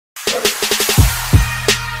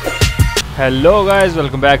Hello guys,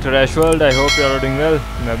 welcome back to rash world. I hope you are doing well.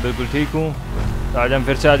 मैं बिल्कुल ठीक हूँ। तो आज हम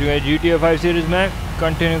फिर से आ चुके हैं GTA 5 सीरीज़ में।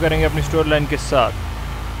 कंटिन्यू करेंगे अपनी स्टोरी लाइन के साथ।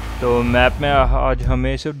 तो मैप में आज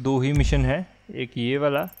हमें सिर्फ 2 ही मिशन है, एक ये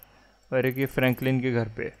वाला और एक ये फ्रैंकलिन के घर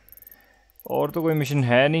पे। और तो कोई मिशन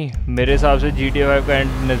है नहीं मेरे हिसाब से। GTA 5 का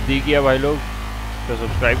एंड नज़दीक ही है भाई लोग, तो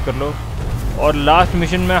सब्सक्राइब कर लो। और लास्ट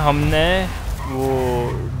मिशन में हमने वो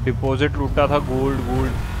डिपॉजिट लूटा था, गोल्ड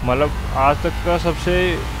मतलब आज तक का सबसे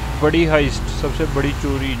बड़ी हाइस्ट, सबसे बड़ी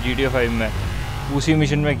चोरी GTA 5 में उसी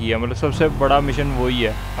मिशन में किया। मतलब सबसे बड़ा मिशन वही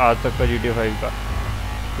है आज तक का GTA 5 का।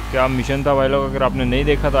 तो क्या मिशन था भाई लोग, अगर आपने नहीं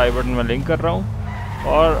देखा तो आई बटन में लिंक कर रहा हूँ।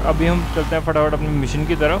 और अभी हम चलते हैं फटाफट अपने मिशन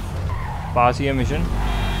की तरफ, पास ही है मिशन।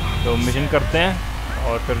 तो मिशन करते हैं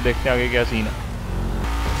और फिर देखते हैं आगे क्या सीन है।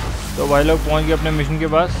 तो भाई लोग पहुँच गए अपने मिशन के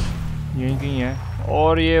पास, यहीं कहीं है।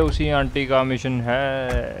 और ये उसी आंटी का मिशन है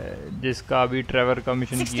जिसका अभी ट्रेवर का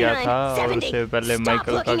मिशन किया था और उससे पहले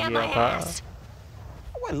माइकल का किया था।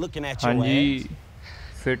 हाँ जी,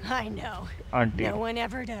 fit aunty. A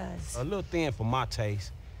little thin for my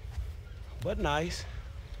taste, but nice.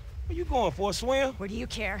 Are you going for a swim? What do you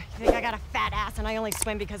care? You think I got a fat ass and I only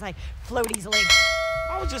swim because I float easily?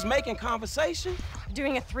 I was just making conversation. I'm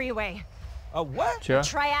doing a 3-way. A what? A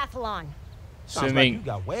triathlon.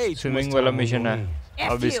 Swimming वाला mission है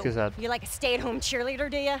अब इसके साथ। You like a stay-at-home cheerleader,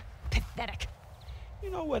 do you? Pathetic.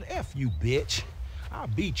 You know what? F you, bitch.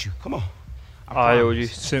 I'll beat you. Come on. आयो जी,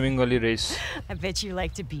 swimming वाली race. I bet you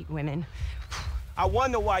like to beat women. I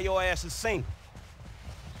wonder why your ass is single.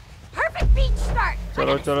 Perfect beach start.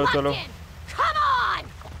 चलो चलो चलो। Come on.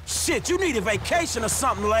 Shit, you need a vacation or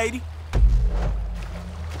something, lady.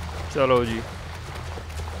 चलो जी,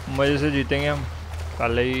 मजे से जीतेंगे हम।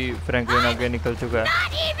 कल ही फ्रैंकलिन आगे निकल चुका है।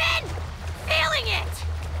 Not even feeling it.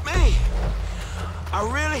 Man, I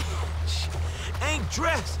really ain't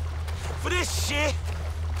dressed for this shit.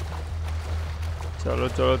 चलो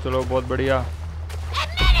चलो चलो, बहुत बढ़िया।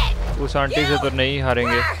 Admit it. उस आंटी से तो नहीं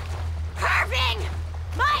हारेंगे। Curving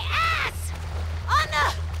my ass on the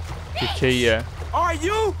पीछे ही है। Are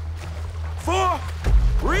you for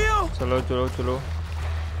real? चलो चलो चलो,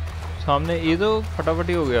 सामने ये तो फटाफट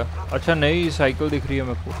ही हो गया। अच्छा नई साइकिल दिख रही है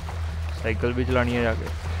मेरे को, साइकिल भी चलानी है जाके।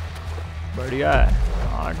 बढ़िया है।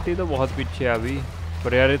 आंटी तो बहुत पीछे है अभी,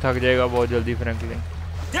 पर यार ये थक जाएगा बहुत जल्दी Franklin.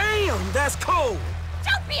 Damn, that's cold.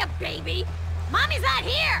 Don't be a baby. Mommy's not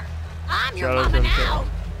here. I'm your चलो mama चलो now. चलो,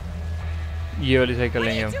 ये वाली साइकिल What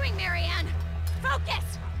are लेंगे you हम। doing, Marianne?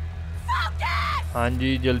 Focus. Focus. हाँ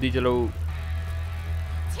जी, जल्दी चलो,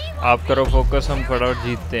 Teamwork, आप करो baby. फोकस, हम Here we फटाफट go.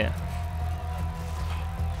 जीतते हैं।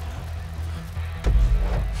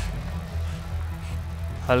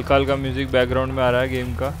 हल्का हल्का म्यूजिक बैकग्राउंड में आ रहा है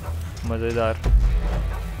गेम का, मज़ेदार,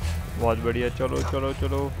 बहुत बढ़िया। चलो चलो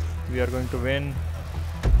चलो, we are going to win.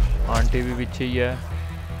 Aunty भी पीछे ही है,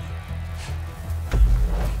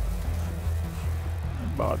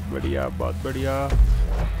 बहुत बढ़िया बहुत बढ़िया।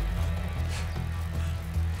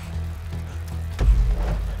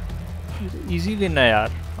 इजी विन है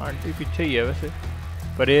यार, आंटी पीछे ही है वैसे,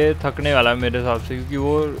 पर ये थकने वाला है मेरे हिसाब से, क्योंकि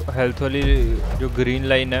वो हेल्थ वाली जो ग्रीन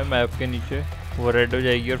लाइन है मैप के नीचे वो रेड हो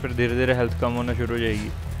जाएगी और फिर धीरे धीरे हेल्थ कम होना शुरू हो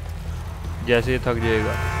जाएगी जैसे ये थक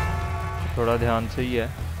जाएगा। थोड़ा ध्यान से ही है,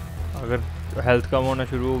 अगर हेल्थ कम होना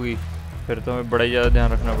शुरू होगी फिर तो हमें बड़ा ही ज़्यादा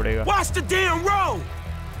ध्यान रखना पड़ेगा। Watch the damn road.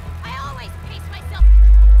 I always pace myself.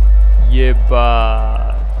 ये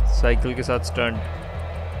बात, साइकिल के साथ स्टंट।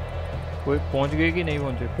 कोई पहुंच गए कि नहीं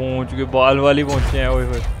पहुंचे? पहुंच गए, बाल वाली पहुंचे हैं। ओए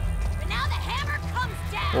होए, But now the hammer comes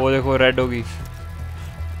down. वो देखो रेड होगी,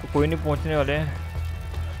 तो कोई नहीं, पहुंचने वाले हैं।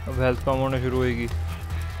 अब हेल्थ कम होना शुरू होगी।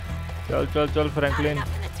 चल चल चल Not Franklin.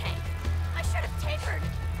 enough in the tank. I should have tapered.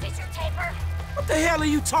 Did you taper? What the hell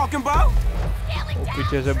are you talking about? Scaling वो down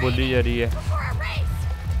पीछे से बोली जा रही है। before a race.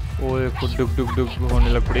 वो देखो डुक डुक डुक होने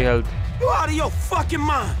लग पड़ी health. You out of your fucking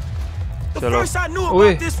mind. The चलो, first I knew ओए,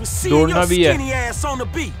 about this was seeing दौड़ना your भी है। skinny ass on the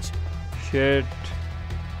beach. Shit,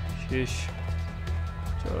 शिश।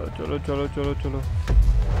 चलो चलो चलो चलो चलो,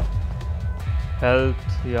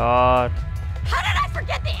 हेल्थ यार। How did I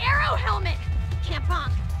forget the arrow helmet? Can't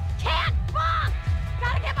bonk. Can't bonk.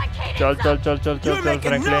 Gotta get my cadence चल up. चल चल चल You're चल चल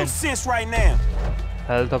making no Franklin. sense right now.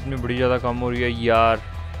 Health अपनी बड़ी ज़्यादा कम हो रही है यार,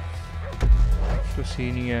 तो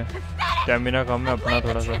सीन ही है। स्टेमिना कम है अपना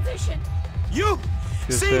थोड़ा सा। Transition. You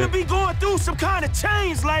Yes, seem sir. to be going through some kind of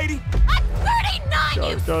change, lady. I'm 39, चल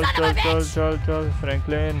you चल son of चल a चल bitch. चल चल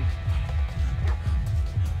Franklin.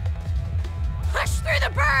 Push through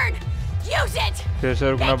the burn. Use it. फिर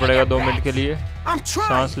से रुकना पड़ेगा 2 मिनट के लिए, I'm trying.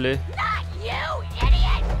 सांस ले। Not you,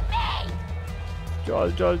 idiot. Me.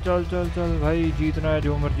 चल चल चल चल चल भाई, जीतना है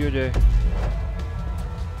जो मर्जी हो जाए।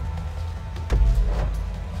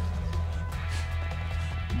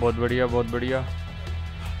 बहुत बढ़िया बहुत बढ़िया।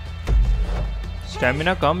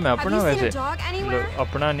 स्टैमिना कम है अपना वैसे,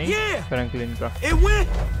 अपना नहीं फ्रैंकलिन का।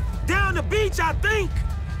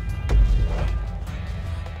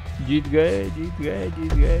 जीत गए जीत गए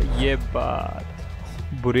जीत गए। ये बात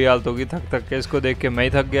बुरी हालत होगी थक थक के, इसको देख के मैं ही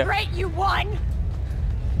थक गया। Great, you won.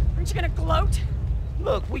 Aren't you gonna gloat?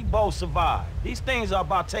 Look, we both survived. These things are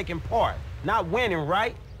about taking part, not winning,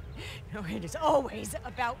 right? No, it is always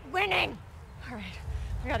about winning. All right,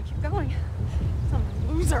 we gotta keep going. Some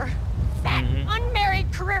loser. That unmarried,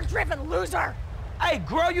 career-driven loser. Hey,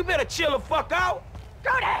 girl, you better chill the fuck out.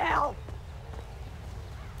 Go to hell.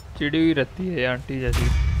 चिड़ी हुई रहती है aunty जैसी,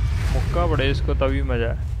 मुक्का पड़े इसको तभी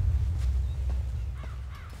मजा है।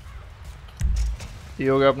 ये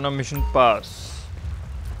हो गया अपना मिशन पास।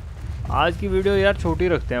 आज की वीडियो यार छोटी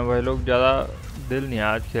रखते हैं भाई लोग, ज़्यादा दिल नहीं है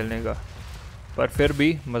आज खेलने का, पर फिर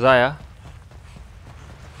भी मज़ा आया।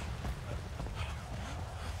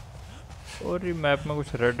 और ये मैप में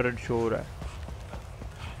कुछ रेड रेड शो हो रहा है।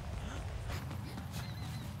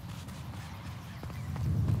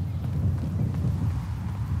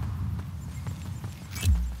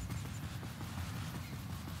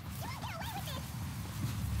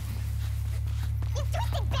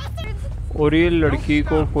 और ये लड़की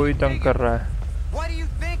को कोई तंग कर रहा है।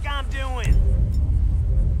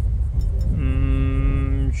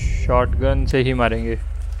 शॉटगन से ही मारेंगे।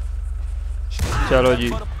 चलो जी।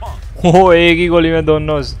 ओ एक ही गोली में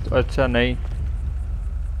दोनों। अच्छा नहीं,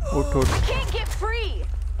 उठ उठ,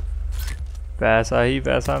 पैसा ही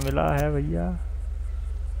पैसा मिला है भैया।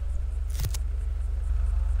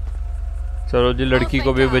 चलो जी, लड़की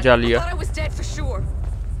को भी बचा लिया।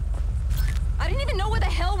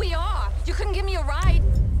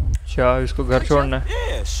 अच्छा इसको घर छोड़ना है।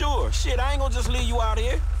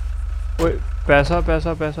 ओए पैसा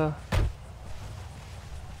पैसा पैसा।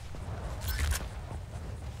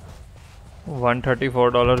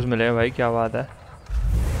 $134 मिले हैं भाई, क्या बात है।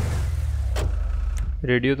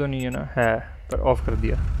 रेडियो तो नहीं है ना, है पर ऑफ कर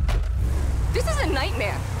दिया। This is a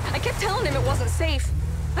nightmare. I kept telling him it wasn't safe.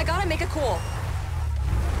 I gotta make a call.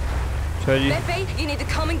 अच्छा जी। Pepe, you need to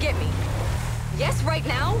come and get me. Yes, right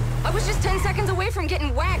now. I was just 10 seconds away from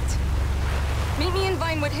getting whacked. Meet me in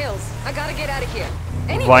Vinewood Hills. I gotta get out of here.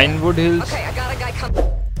 Anyway. Vinewood Hills? Okay, I got a guy coming.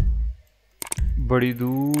 बड़ी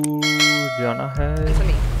दूर जाना है। For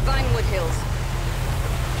me. Vinewood Hills.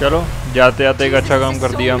 चलो जाते जाते एक अच्छा काम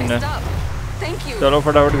कर दिया हमने। चलो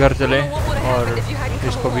फटाफट घर चले और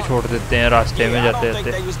इसको भी छोड़ देते हैं रास्ते में जाते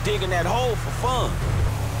जाते।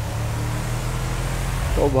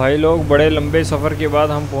 तो भाई लोग बड़े लंबे सफ़र के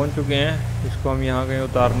बाद हम पहुंच चुके हैं। इसको हम यहाँ कहीं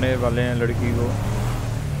उतारने वाले हैं लड़की को,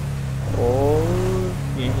 और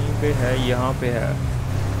यहीं पे है, यहाँ पे है।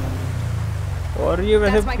 और ये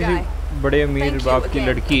वैसे किसी बड़े अमीर बाप की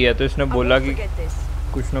लड़की है, तो इसने बोला कि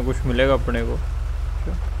कुछ ना कुछ मिलेगा अपने को।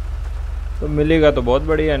 तो मिलेगा तो बहुत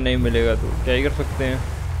बढ़िया, नहीं मिलेगा तो क्या ही कर सकते हैं।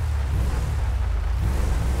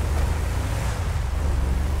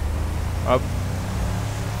 अब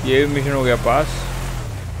ये मिशन हो गया पास।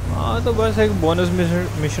 हाँ तो बस एक बोनस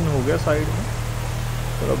मिशन हो गया साइड में।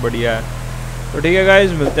 चलो बढ़िया है। तो ठीक है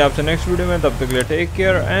गाइज, मिलते हैं आपसे नेक्स्ट वीडियो में। तब तक के लिए take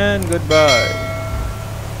care and good bye.